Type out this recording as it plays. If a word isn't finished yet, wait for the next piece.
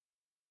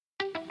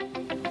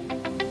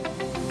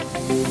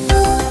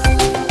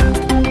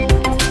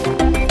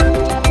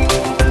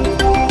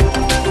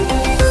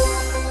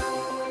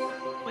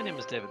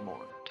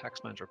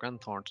Tax Manager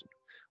Grant Thornton.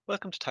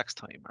 Welcome to Tax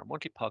Time, our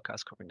monthly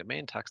podcast covering the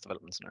main tax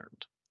developments in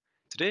Ireland.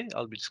 Today,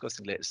 I'll be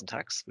discussing the latest in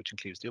tax, which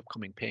includes the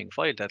upcoming paying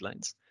file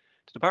deadlines,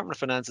 the Department of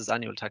Finance's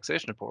annual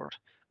taxation report,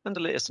 and the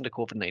latest on the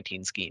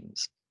COVID-19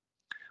 schemes.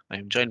 I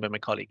am joined by my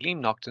colleague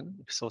Liam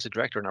Naughton, Associate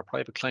Director in our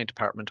Private Client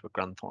Department with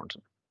Grant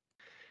Thornton.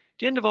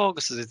 The end of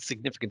August is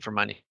significant for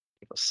many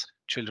of us.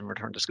 Children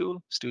return to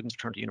school, students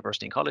return to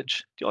university and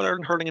college, the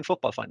All-Ireland hurling and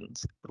football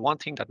finals. But one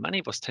thing that many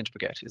of us tend to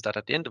forget is that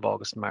at the end of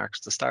August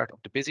marks the start of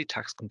the busy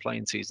tax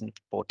compliance season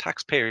for both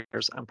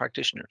taxpayers and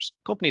practitioners.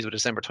 Companies with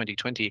December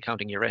 2020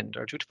 accounting year end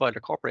are due to file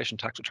their corporation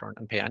tax return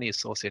and pay any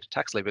associated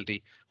tax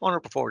liability on or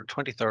before the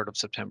 23rd of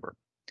September.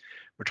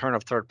 Return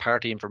of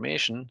third-party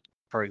information,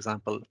 for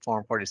example,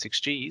 Form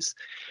 46Gs,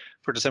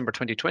 for December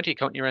 2020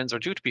 accounting year ends are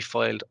due to be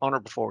filed on or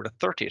before the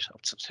 30th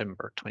of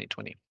September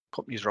 2020.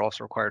 Companies are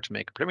also required to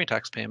make a preliminary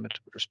tax payment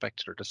with respect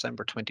to their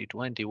December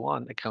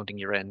 2021 accounting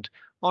year end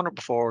on or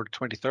before the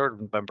 23rd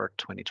of November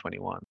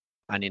 2021.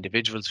 And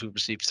individuals who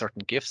receive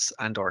certain gifts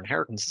and or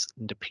inheritances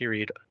in the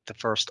period the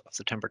 1st of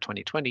September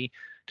 2020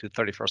 to the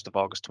 31st of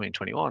August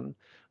 2021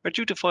 are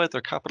due to file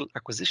their capital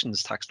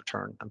acquisitions tax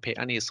return and pay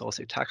any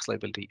associated tax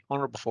liability on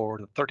or before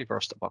the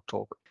 31st of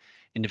October.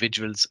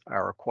 Individuals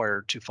are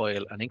required to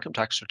file an income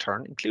tax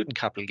return, including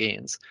capital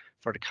gains,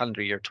 for the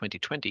calendar year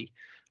 2020,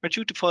 are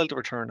due to file the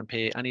return and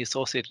pay any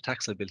associated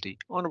tax liability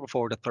on or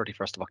before the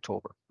 31st of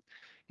October.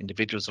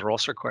 Individuals are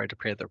also required to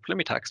pay their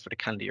preliminary tax for the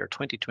calendar year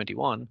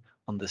 2021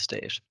 on this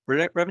date.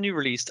 Revenue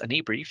released an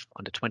e-brief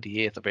on the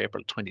 28th of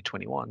April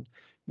 2021,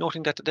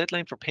 noting that the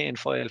deadline for pay and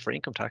file for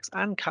income tax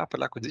and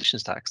capital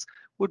acquisitions tax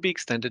would be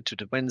extended to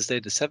the Wednesday,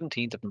 the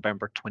 17th of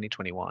November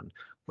 2021,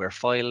 where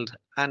filed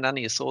and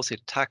any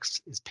associated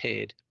tax is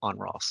paid on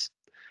Ross.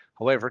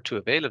 However, to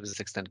avail of this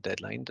extended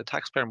deadline, the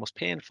taxpayer must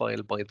pay and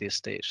file by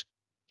this date.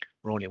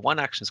 Where only one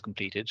action is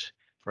completed,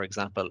 for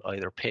example,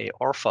 either pay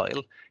or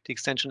file, the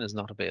extension is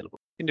not available.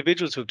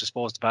 Individuals who have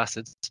disposed of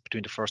assets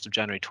between the 1st of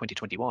January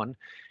 2021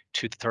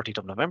 to the 30th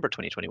of November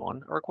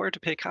 2021 are required to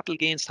pay capital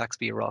gains tax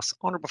via Ross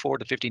on or before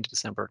the 15th of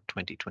December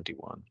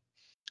 2021.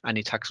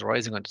 Any tax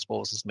arising on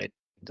disposals made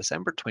in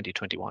December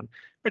 2021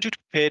 are due to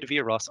be paid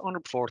via Ross on or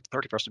before the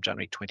 31st of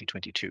January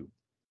 2022.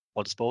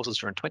 All disposals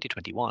during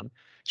 2021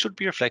 should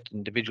be reflected in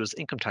individuals'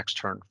 income tax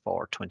return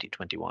for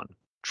 2021.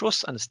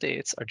 Trusts and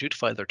estates are due to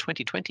file their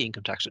 2020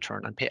 income tax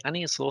return and pay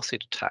any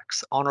associated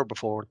tax on or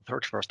before the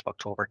 31st of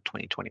October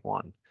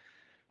 2021.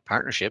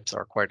 Partnerships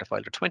are required to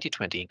file their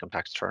 2020 income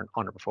tax return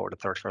on or before the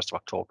 31st of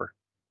October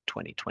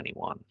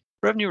 2021.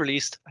 Revenue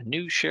released a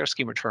new share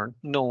scheme return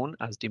known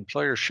as the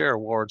Employer Share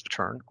Awards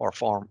Return, or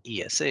Form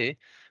ESA,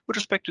 with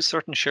respect to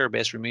certain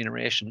share-based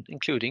remuneration,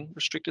 including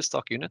restricted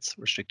stock units,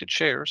 restricted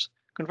shares,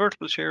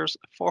 convertible shares,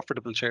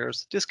 forfeitable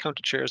shares,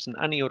 discounted shares, and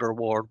any other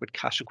award with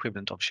cash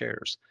equivalent of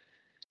shares.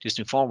 This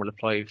new form will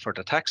apply for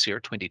the tax year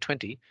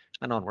 2020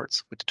 and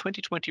onwards, with the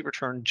 2020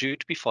 return due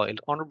to be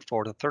filed on or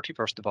before the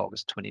 31st of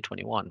August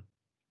 2021.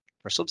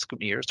 For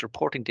subsequent years, the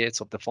reporting dates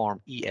of the Form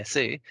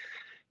ESA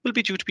will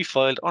be due to be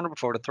filed on or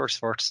before the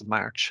 31st of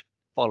March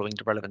following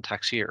the relevant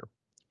tax year,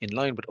 in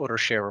line with other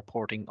share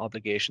reporting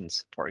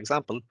obligations, for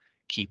example,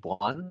 Keep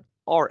 1,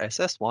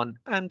 RSS1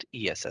 and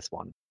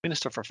ESS1.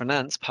 Minister for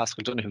Finance,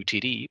 Paschal Donoghue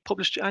TD,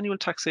 published the annual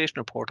taxation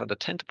report on the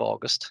 10th of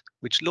August,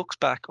 which looks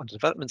back on the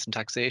developments in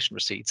taxation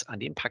receipts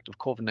and the impact of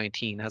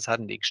COVID-19 has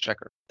had on the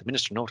Exchequer. The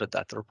Minister noted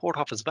that the report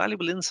offers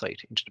valuable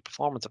insight into the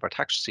performance of our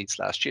tax receipts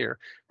last year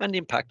and the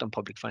impact on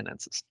public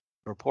finances.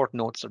 The report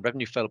notes that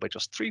revenue fell by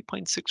just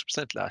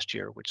 3.6% last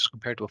year, which is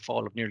compared to a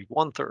fall of nearly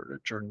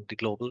one-third during the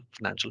global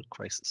financial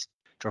crisis.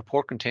 The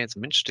report contains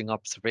some interesting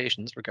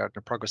observations regarding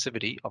the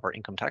progressivity of our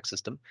income tax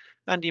system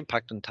and the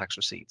impact on tax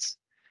receipts.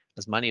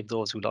 As many of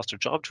those who lost their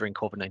job during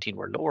COVID-19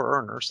 were lower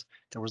earners,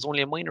 there was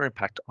only a minor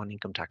impact on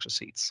income tax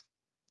receipts.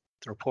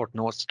 The report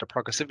notes that the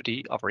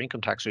progressivity of our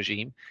income tax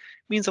regime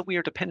means that we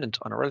are dependent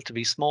on a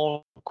relatively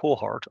small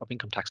cohort of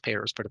income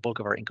taxpayers for the bulk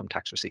of our income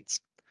tax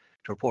receipts.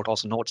 The report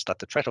also notes that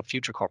the threat of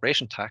future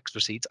corporation tax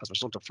receipts as a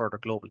result of further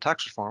global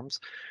tax reforms,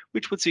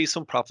 which would see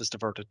some profits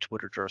diverted to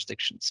other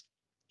jurisdictions.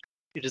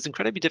 It is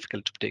incredibly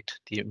difficult to predict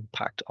the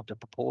impact of the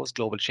proposed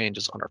global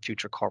changes on our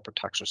future corporate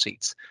tax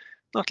receipts,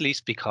 not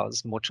least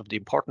because much of the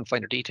important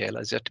finer detail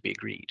has yet to be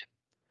agreed.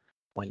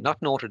 While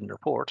not noted in the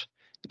report,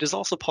 it is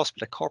also possible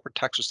that corporate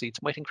tax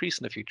receipts might increase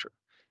in the future,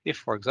 if,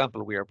 for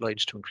example, we are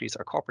obliged to increase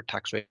our corporate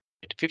tax rate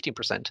to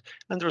 15%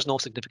 and there is no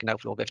significant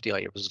outflow of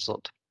FDI as a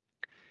result.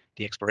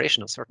 The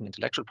expiration of certain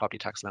intellectual property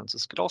tax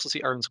allowances could also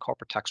see Ireland's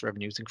corporate tax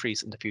revenues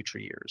increase in the future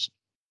years.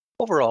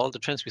 Overall, the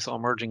trends we saw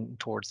emerging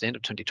towards the end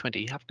of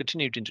 2020 have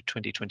continued into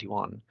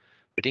 2021,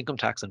 with income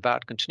tax and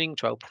VAT continuing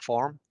to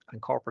outperform and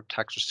corporate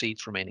tax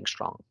receipts remaining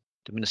strong.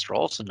 The Minister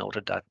also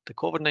noted that the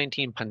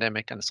COVID-19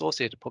 pandemic and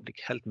associated public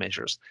health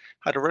measures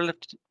had a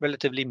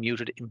relatively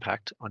muted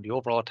impact on the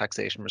overall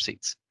taxation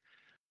receipts,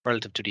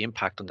 relative to the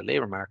impact on the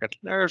labour market,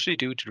 largely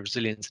due to the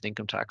resilience in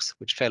income tax,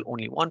 which fell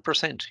only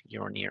 1%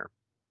 year on year.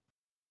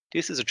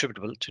 This is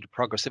attributable to the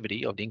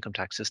progressivity of the income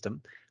tax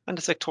system and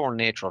the sectoral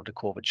nature of the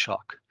COVID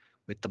shock,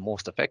 with the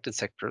most affected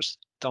sectors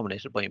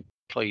dominated by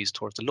employees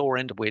towards the lower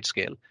end of wage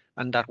scale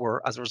and that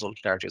were, as a result,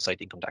 largely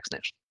outside income tax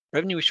net.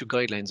 Revenue issued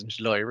guidelines in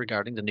July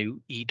regarding the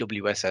new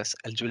EWSS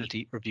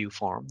eligibility review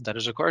form that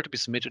is required to be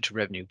submitted to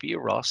Revenue via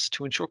Ross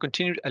to ensure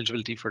continued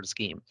eligibility for the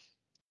scheme.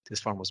 This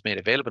form was made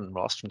available in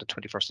Ross from the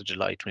 21st of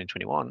July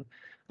 2021,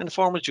 and the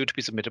form was due to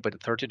be submitted by the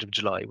 30th of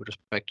July with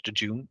respect to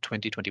June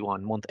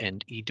 2021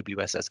 month-end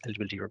EWSS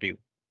eligibility review.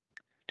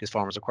 This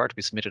form is required to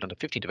be submitted on the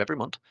 15th of every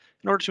month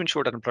in order to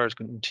ensure that employers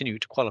continue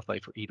to qualify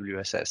for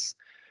EWSS.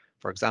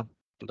 For example,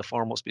 the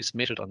form must be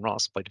submitted on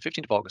Ross by the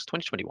 15th of August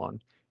 2021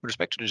 with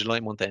respect to the July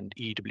month-end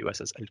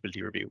EWSS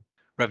eligibility review.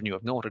 Revenue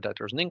have noted that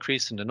there is an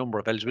increase in the number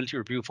of eligibility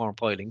review form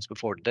filings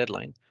before the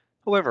deadline.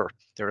 However,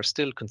 there are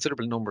still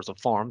considerable numbers of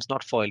forms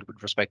not filed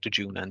with respect to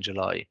June and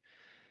July.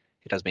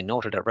 It has been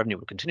noted that Revenue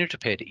will continue to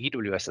pay the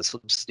EWSS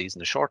subsidies in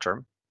the short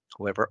term.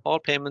 However, all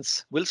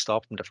payments will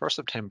stop from the 1st of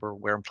September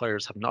where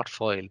employers have not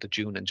filed the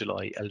June and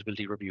July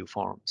eligibility review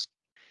forms.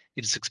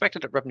 It is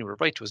expected that Revenue will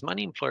write to as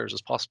many employers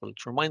as possible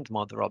to remind them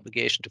of their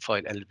obligation to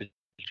file eligibility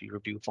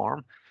review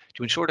form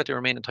to ensure that they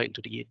remain entitled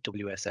to the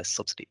EWSS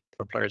subsidy.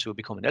 For employers who have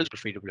become ineligible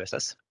for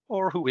EWSS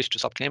or who wish to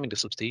stop claiming the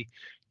subsidy,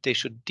 they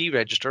should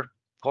deregister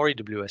for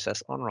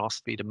EWSS on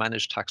Ross via the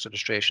Managed Tax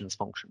Registrations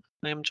function.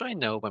 I am joined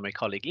now by my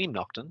colleague Liam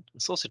Naughton,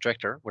 Associate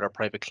Director with our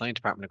Private Client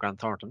Department at Grant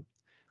Thornton.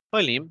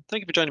 Hi Liam,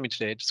 thank you for joining me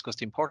today to discuss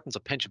the importance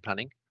of pension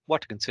planning,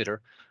 what to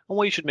consider, and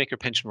why you should make your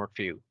pension work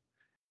for you.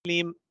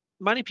 Liam,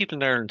 many people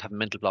in Ireland have a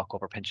mental block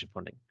over pension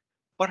funding.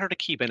 What are the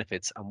key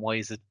benefits and why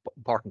is it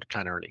important to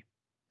plan early?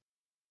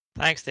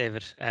 Thanks,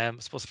 David. I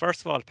suppose,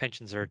 first of all,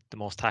 pensions are the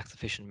most tax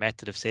efficient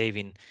method of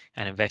saving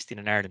and investing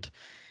in Ireland.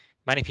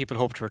 Many people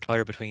hope to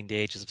retire between the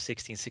ages of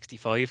 60 and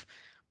 65,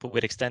 but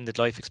with extended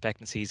life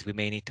expectancies, we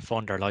may need to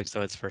fund our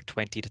lifestyles for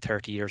 20 to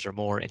 30 years or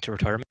more into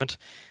retirement.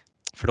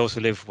 For those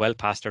who live well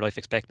past their life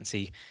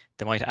expectancy,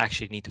 they might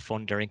actually need to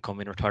fund their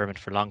income in retirement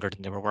for longer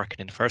than they were working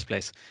in the first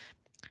place.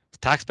 The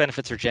tax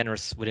benefits are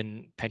generous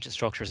within pension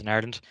structures in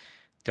Ireland.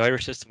 The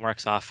Irish system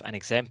works off an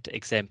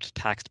exempt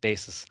taxed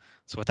basis.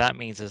 So what that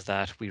means is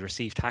that we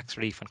receive tax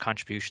relief on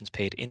contributions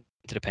paid into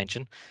the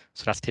pension.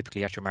 So that's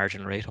typically at your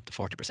marginal rate up to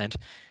 40%.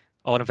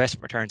 All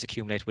investment returns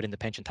accumulate within the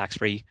pension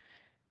tax-free.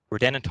 We're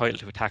then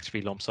entitled to a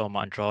tax-free lump sum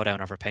on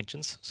drawdown of our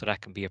pensions. So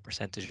that can be a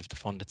percentage of the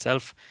fund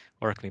itself,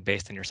 or it can be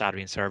based on your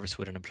salary and service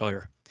with an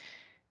employer.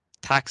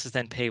 Tax is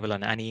then payable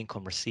on any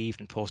income received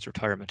in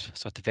post-retirement.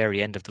 So at the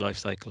very end of the life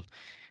cycle.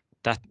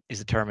 That is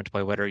determined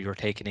by whether you're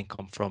taking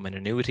income from an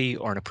annuity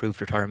or an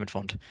approved retirement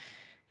fund.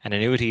 An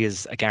annuity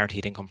is a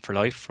guaranteed income for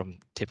life from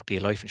typically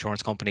a life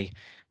insurance company.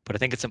 But I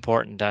think it's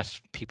important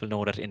that people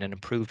know that in an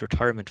approved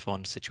retirement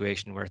fund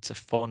situation where it's a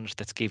fund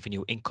that's giving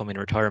you income in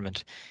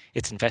retirement,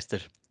 it's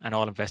invested and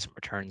all investment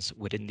returns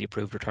within the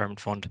approved retirement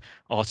fund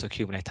also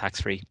accumulate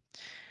tax-free.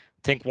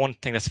 I think one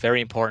thing that's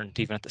very important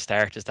even at the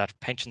start is that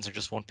pensions are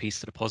just one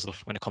piece of the puzzle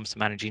when it comes to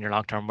managing your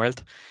long-term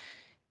wealth.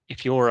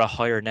 If you're a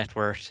higher net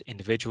worth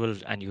individual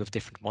and you have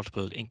different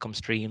multiple income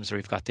streams or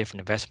you've got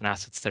different investment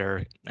assets that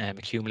are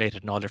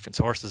accumulated in all different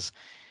sources,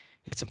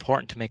 it's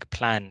important to make a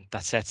plan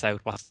that sets out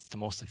what's the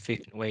most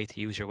efficient way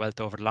to use your wealth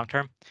over the long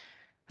term.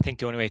 I think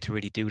the only way to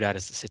really do that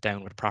is to sit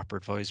down with a proper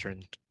advisor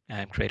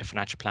and create a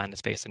financial plan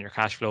that's based on your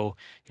cash flow,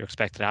 your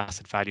expected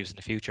asset values in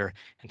the future,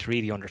 and to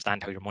really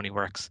understand how your money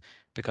works.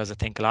 Because I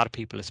think a lot of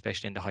people,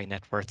 especially in the high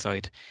net worth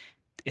side,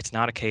 it's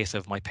not a case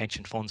of my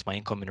pension funds my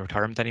income in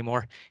retirement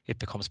anymore. It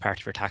becomes part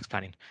of your tax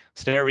planning.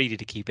 So they're really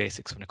the key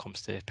basics when it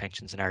comes to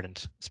pensions in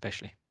Ireland,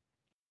 especially.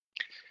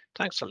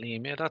 Thanks for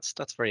Liam. Yeah,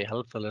 that's very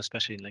helpful,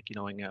 especially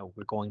knowing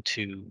we're going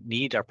to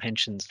need our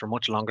pensions for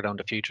much longer down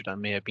the future than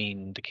may have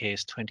been the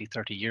case 20,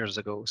 30 years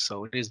ago.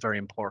 So it is very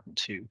important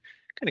to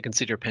kind of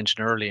consider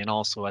pension early and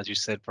also, as you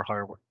said, for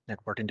higher net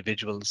worth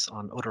individuals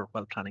on other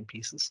wealth planning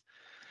pieces.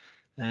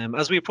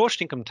 As we approach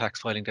the income tax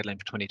filing deadline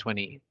for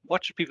 2020,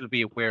 what should people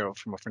be aware of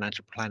from a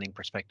financial planning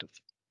perspective?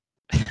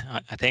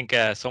 I think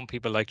some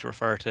people like to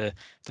refer to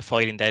the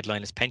filing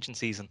deadline as pension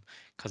season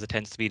because it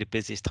tends to be the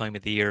busiest time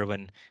of the year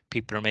when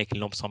people are making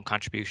lump sum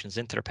contributions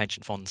into their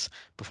pension funds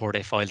before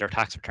they file their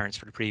tax returns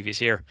for the previous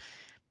year.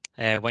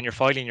 When you're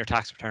filing your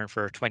tax return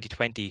for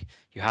 2020,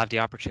 you have the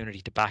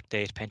opportunity to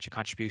backdate pension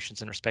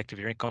contributions in respect of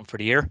your income for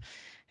the year.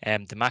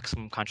 The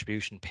maximum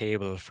contribution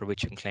payable for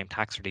which you can claim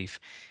tax relief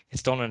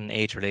is done on an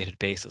age-related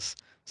basis.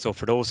 So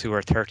for those who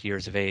are 30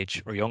 years of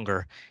age or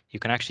younger, you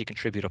can actually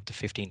contribute up to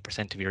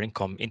 15% of your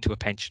income into a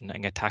pension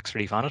and get tax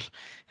relief on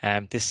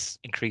it. This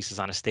increases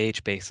on a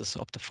stage basis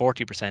up to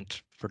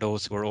 40% for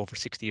those who are over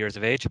 60 years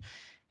of age.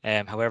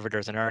 However,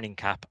 there's an earning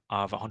cap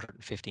of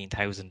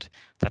 115,000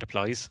 that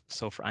applies.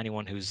 So for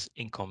anyone whose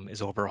income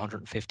is over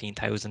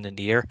 115,000 in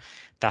the year,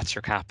 that's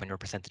your cap on your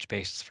percentage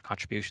basis for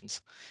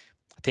contributions.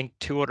 I think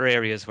two other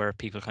areas where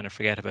people kind of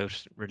forget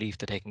about relief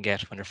that they can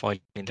get when they're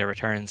filing their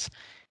returns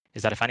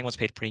is that if anyone's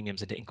paid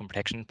premiums into income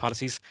protection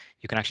policies,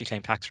 you can actually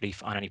claim tax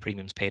relief on any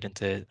premiums paid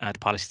into the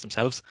policies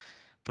themselves.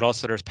 But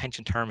also there's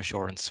pension term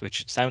assurance,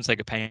 which sounds like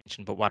a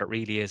pension, but what it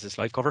really is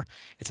life cover.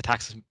 It's a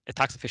tax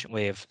efficient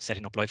way of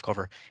setting up life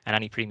cover, and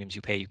any premiums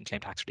you pay, you can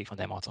claim tax relief on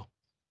them also.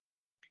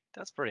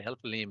 That's very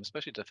helpful, Liam,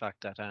 especially the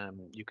fact that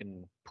you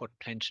can put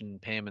pension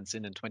payments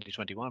in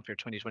 2021 for your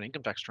 2020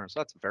 income tax return. So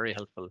that's very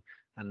helpful,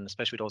 and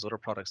especially those other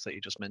products that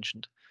you just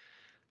mentioned.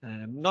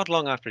 Not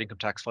long after the income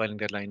tax filing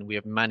deadline, we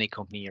have many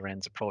company year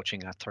ends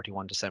approaching at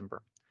 31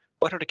 December.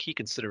 What are the key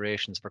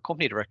considerations for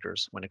company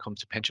directors when it comes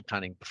to pension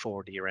planning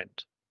before the year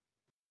end?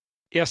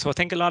 Yeah, so I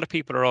think a lot of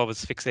people are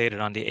always fixated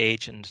on the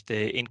age and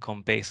the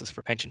income basis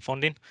for pension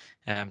funding,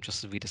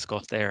 just as we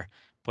discussed there.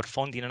 But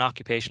funding an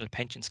occupational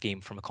pension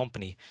scheme from a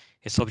company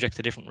is subject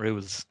to different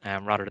rules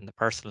rather than the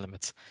personal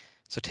limits.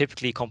 So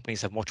typically,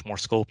 companies have much more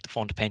scope to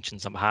fund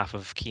pensions on behalf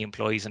of key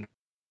employees and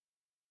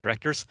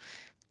directors.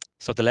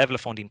 So the level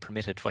of funding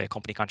permitted via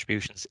company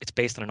contributions, it's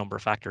based on a number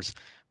of factors.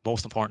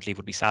 Most importantly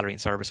would be salary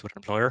and service with an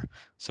employer.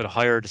 So the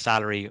higher the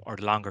salary or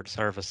the longer the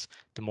service,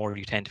 the more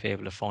you tend to be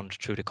able to fund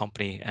through the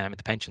company and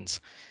the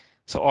pensions.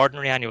 So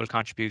ordinary annual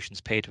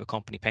contributions paid to a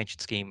company pension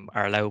scheme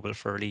are allowable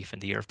for relief in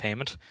the year of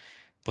payment,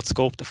 but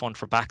scope to fund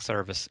for back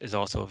service is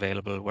also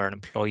available where an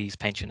employee's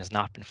pension has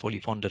not been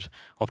fully funded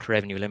up to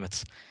revenue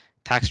limits.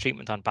 Tax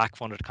treatment on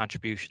back-funded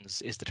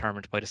contributions is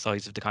determined by the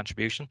size of the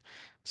contribution,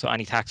 so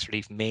any tax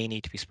relief may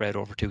need to be spread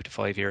over 2 to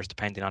 5 years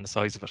depending on the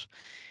size of it.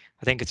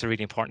 I think it's a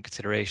really important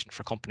consideration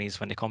for companies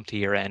when they come to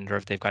year end or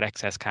if they've got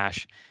excess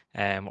cash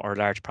or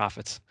large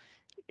profits.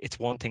 It's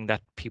one thing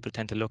that people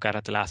tend to look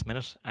at the last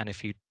minute, and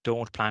if you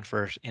don't plan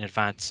for it in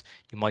advance,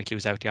 you might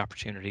lose out the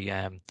opportunity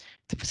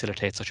to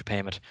facilitate such a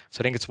payment.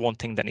 So I think it's one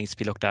thing that needs to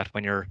be looked at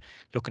when you're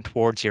looking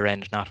towards your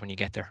end, not when you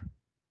get there.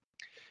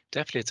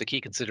 Definitely, it's a key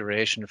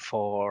consideration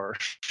for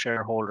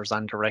shareholders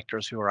and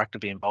directors who are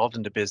actively involved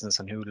in the business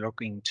and who are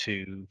looking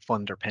to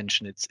fund their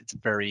pension. It's a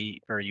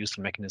very, very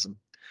useful mechanism.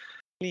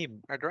 Liam,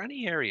 are there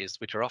any areas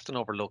which are often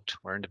overlooked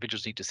where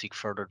individuals need to seek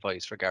further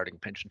advice regarding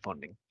pension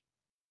funding?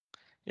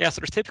 Yeah, so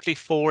there's typically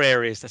four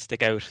areas that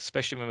stick out,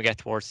 especially when we get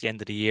towards the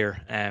end of the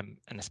year, and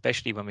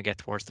especially when we get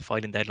towards the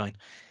filing deadline.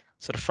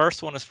 So the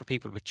first one is for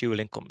people with dual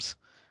incomes.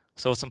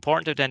 So it's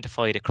important to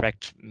identify the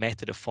correct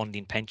method of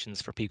funding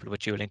pensions for people with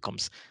dual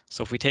incomes.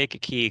 So if we take a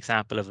key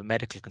example of a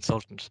medical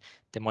consultant,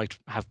 they might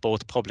have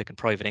both public and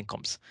private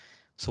incomes.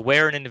 So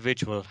where an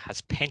individual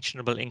has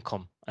pensionable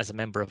income as a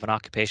member of an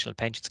occupational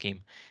pension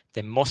scheme,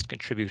 they must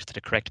contribute to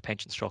the correct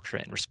pension structure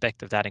in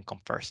respect of that income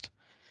first.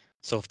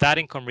 So if that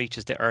income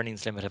reaches the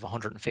earnings limit of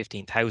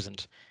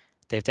 115,000,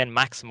 they've then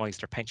maximised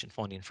their pension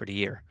funding for the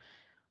year.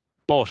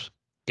 But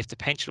if the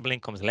pensionable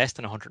income is less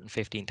than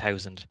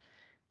 115,000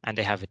 and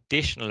they have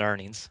additional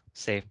earnings,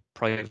 say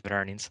private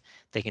earnings,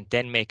 they can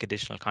then make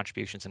additional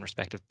contributions in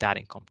respect of that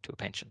income to a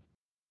pension.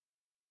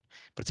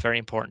 But it's very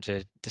important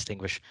to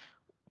distinguish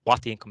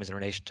what the income is in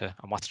relation to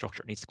and what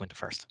structure it needs to go into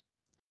first.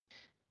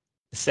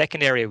 The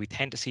second area we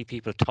tend to see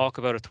people talk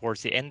about it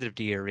towards the end of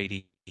the year,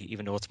 really,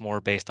 even though it's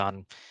more based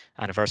on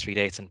anniversary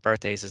dates and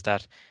birthdays, is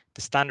that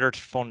the standard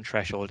fund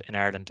threshold in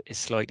Ireland is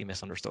slightly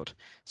misunderstood.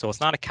 So it's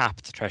not a cap,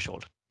 it's a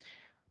threshold.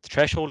 The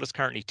threshold is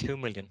currently 2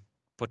 million,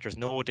 but there's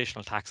no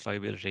additional tax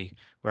liability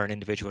where an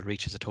individual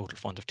reaches a total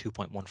fund of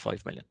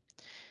 2.15 million.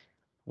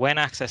 When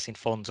accessing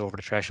funds over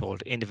the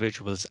threshold,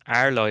 individuals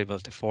are liable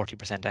to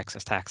 40%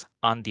 excess tax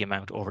on the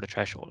amount over the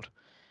threshold.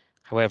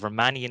 However,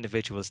 many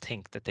individuals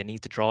think that they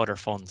need to draw their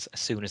funds as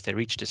soon as they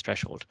reach this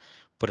threshold,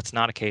 but it's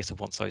not a case of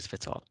one size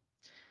fits all.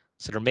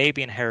 So there may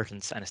be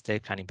inheritance and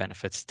estate planning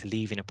benefits to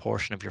leaving a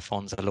portion of your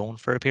funds alone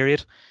for a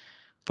period,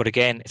 but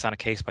again, it's on a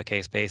case by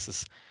case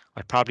basis.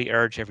 I'd probably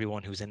urge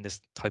everyone who's in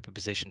this type of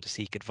position to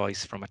seek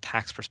advice from a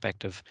tax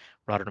perspective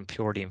rather than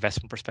purely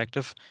investment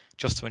perspective,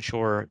 just to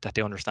ensure that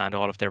they understand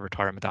all of their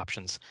retirement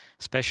options,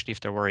 especially if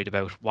they're worried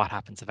about what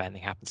happens if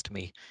anything happens to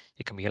me.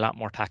 It can be a lot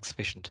more tax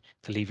efficient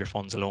to leave your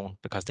funds alone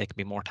because they can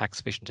be more tax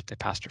efficient if they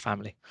pass your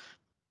family.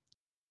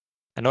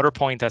 Another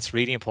point that's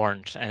really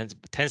important, and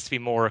it tends to be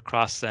more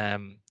across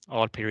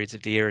all periods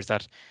of the year, is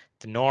that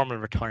the normal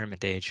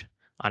retirement age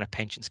on a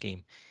pension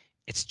scheme,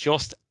 it's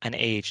just an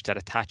age that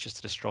attaches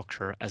to the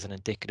structure as an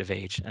indicative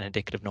age, an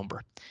indicative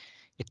number.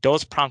 It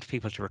does prompt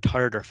people to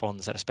retire their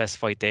funds at a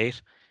specified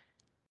date,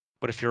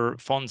 but if your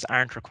funds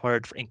aren't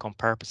required for income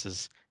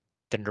purposes,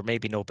 then there may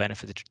be no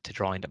benefit to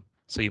drawing them.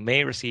 So you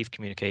may receive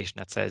communication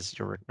that says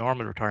your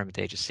normal retirement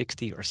age is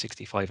 60 or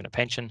 65 in a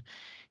pension.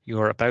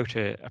 You're about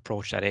to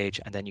approach that age,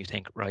 and then you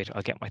think, right,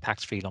 I'll get my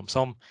tax-free lump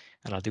sum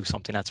and I'll do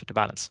something else with the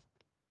balance.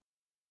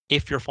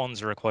 If your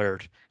funds are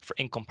required for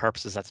income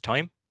purposes at the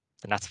time,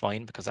 then that's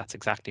fine because that's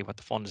exactly what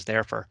the fund is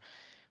there for.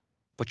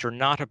 But you're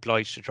not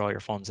obliged to draw your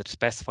funds at a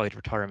specified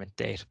retirement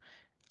date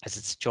as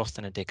it's just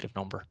an indicative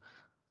number.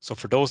 So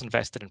for those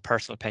invested in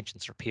personal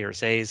pensions or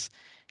PRSAs,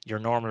 your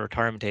normal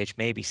retirement age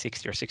may be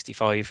 60 or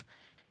 65,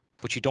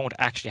 but you don't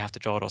actually have to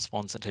draw those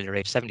funds until you're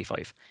age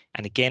 75.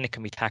 And again, it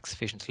can be tax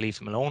efficient to leave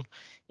them alone.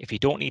 If you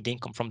don't need the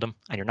income from them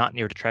and you're not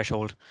near the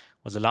threshold,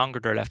 well, the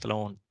longer they're left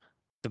alone,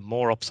 the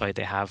more upside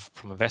they have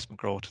from investment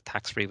growth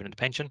tax-free within the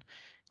pension,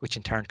 which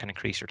in turn can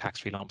increase your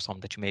tax-free lump sum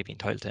that you may be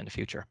entitled to in the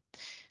future.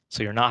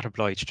 So you're not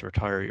obliged to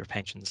retire your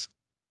pensions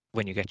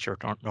when you get your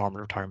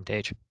normal retirement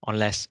age,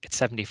 unless it's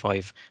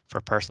 75 for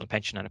a personal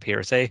pension and a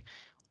PRSA,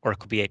 or it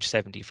could be age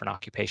 70 for an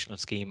occupational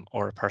scheme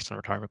or a personal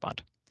retirement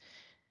bond.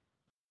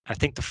 I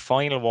think the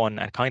final one,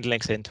 and kind of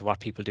links into what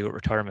people do at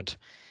retirement,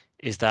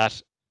 is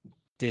that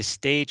the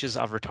stages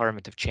of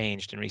retirement have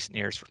changed in recent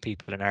years for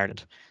people in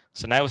Ireland.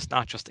 So now it's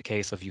not just a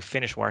case of you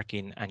finish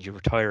working and you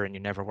retire and you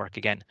never work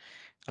again.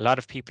 A lot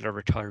of people are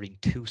retiring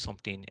to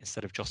something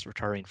instead of just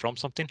retiring from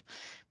something.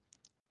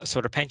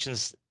 So their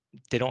pensions,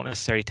 they don't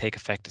necessarily take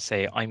effect to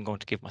say, I'm going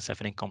to give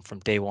myself an income from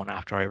day one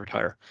after I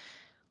retire.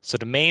 So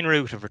the main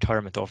route of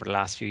retirement over the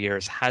last few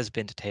years has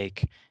been to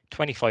take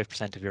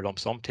 25% of your lump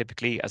sum,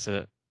 typically as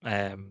a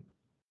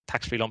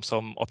tax-free lump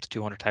sum up to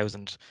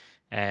 200,000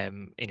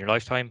 in your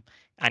lifetime.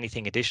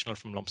 Anything additional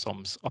from lump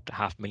sums up to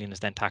 500,000 is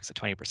then taxed at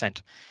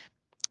 20%.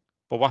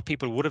 But what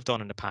people would have done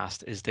in the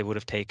past is they would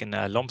have taken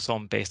a lump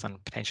sum based on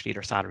potentially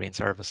their salary and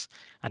service,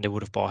 and they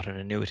would have bought an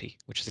annuity,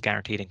 which is a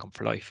guaranteed income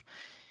for life.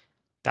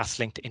 That's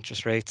linked to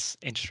interest rates.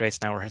 Interest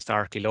rates now are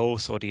historically low,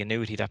 so the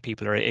annuity that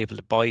people are able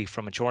to buy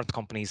from insurance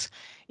companies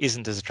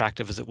isn't as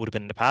attractive as it would have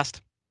been in the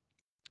past.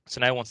 So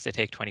now once they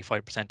take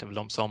 25% of a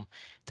lump sum,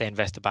 they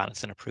invest the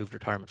balance in approved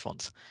retirement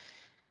funds.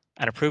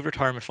 An approved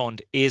retirement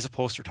fund is a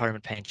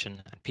post-retirement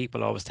pension, and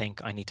people always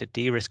think I need to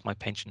de-risk my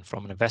pension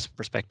from an investment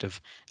perspective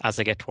as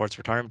I get towards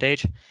retirement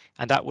age.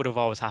 And that would have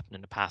always happened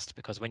in the past,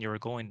 because when you were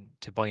going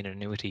to buy an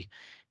annuity,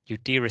 you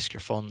de-risk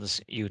your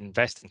funds, you'd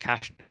invest in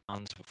cash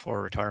bonds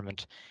before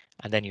retirement,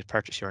 and then you'd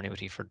purchase your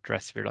annuity for the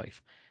rest of your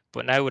life.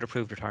 But now with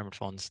approved retirement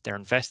funds, they're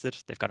invested,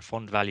 they've got a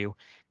fund value,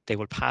 they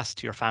will pass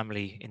to your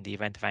family in the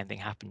event of anything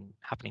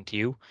happening to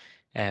you.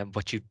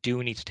 But you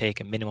do need to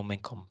take a minimum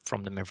income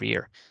from them every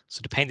year.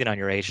 So depending on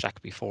your age, that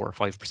could be 4 or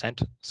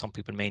 5%. Some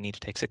people may need to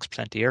take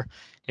 6% a year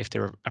if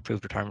their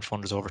approved retirement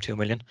fund is over 2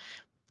 million.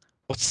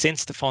 But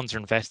since the funds are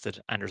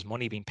invested and there's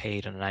money being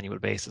paid on an annual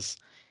basis,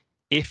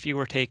 if you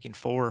were taking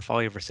 4 or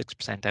 5 or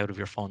 6% out of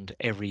your fund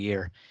every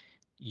year,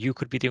 you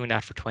could be doing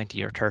that for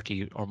 20 or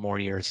 30 or more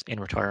years in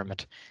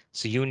retirement.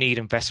 So you need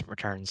investment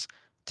returns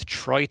to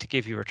try to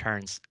give you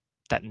returns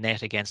that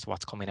net against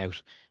what's coming out.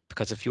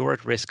 Because if you're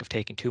at risk of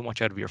taking too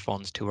much out of your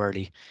funds too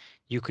early,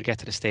 you could get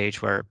to the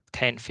stage where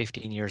 10,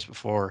 15 years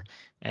before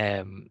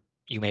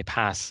you may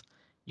pass,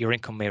 your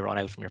income may run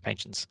out from your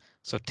pensions.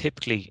 So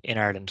typically in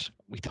Ireland,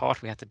 we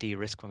thought we had to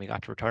de-risk when we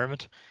got to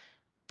retirement,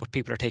 but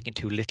people are taking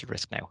too little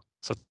risk now.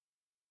 So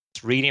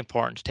it's really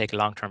important to take a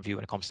long-term view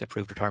when it comes to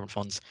approved retirement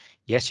funds.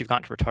 Yes, you've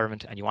gotten to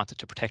retirement and you wanted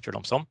to protect your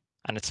lump sum,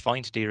 and it's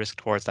fine to de-risk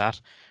towards that.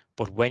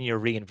 But when you're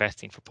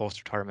reinvesting for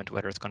post-retirement,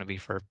 whether it's going to be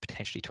for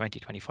potentially 20,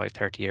 25,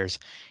 30 years,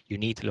 you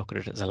need to look at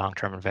it as a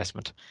long-term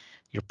investment.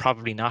 You're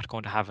probably not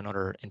going to have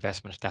another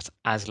investment that's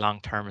as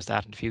long-term as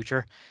that in the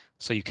future,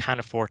 so you can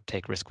afford to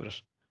take risk with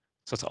it.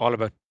 So it's all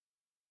about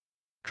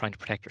trying to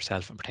protect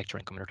yourself and protect your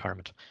income in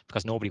retirement,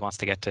 because nobody wants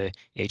to get to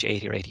age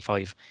 80 or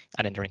 85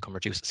 and then their income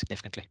reduces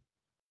significantly.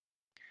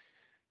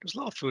 There's a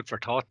lot of food for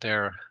thought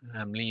there,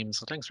 Liam.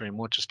 So thanks very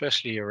much,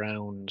 especially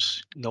around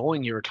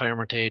knowing your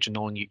retirement age and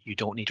knowing you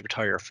don't need to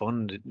retire your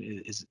fund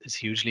is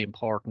hugely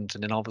important.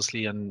 And then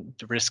obviously on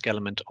the risk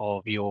element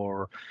of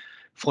your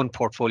fund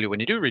portfolio when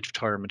you do reach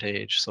retirement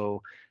age.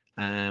 So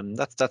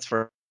that's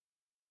very,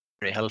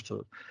 very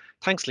helpful.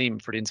 Thanks,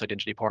 Liam, for the insight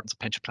into the importance of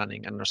pension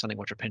planning and understanding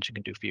what your pension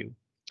can do for you.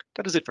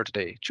 That is it for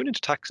today. Tune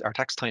into our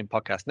Tax Time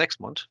podcast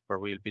next month, where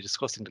we'll be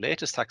discussing the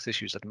latest tax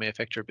issues that may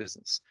affect your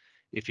business.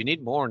 If you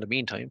need more in the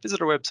meantime,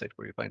 visit our website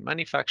where you'll find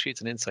many fact sheets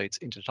and insights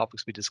into the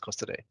topics we discussed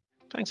today.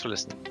 Thanks for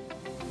listening.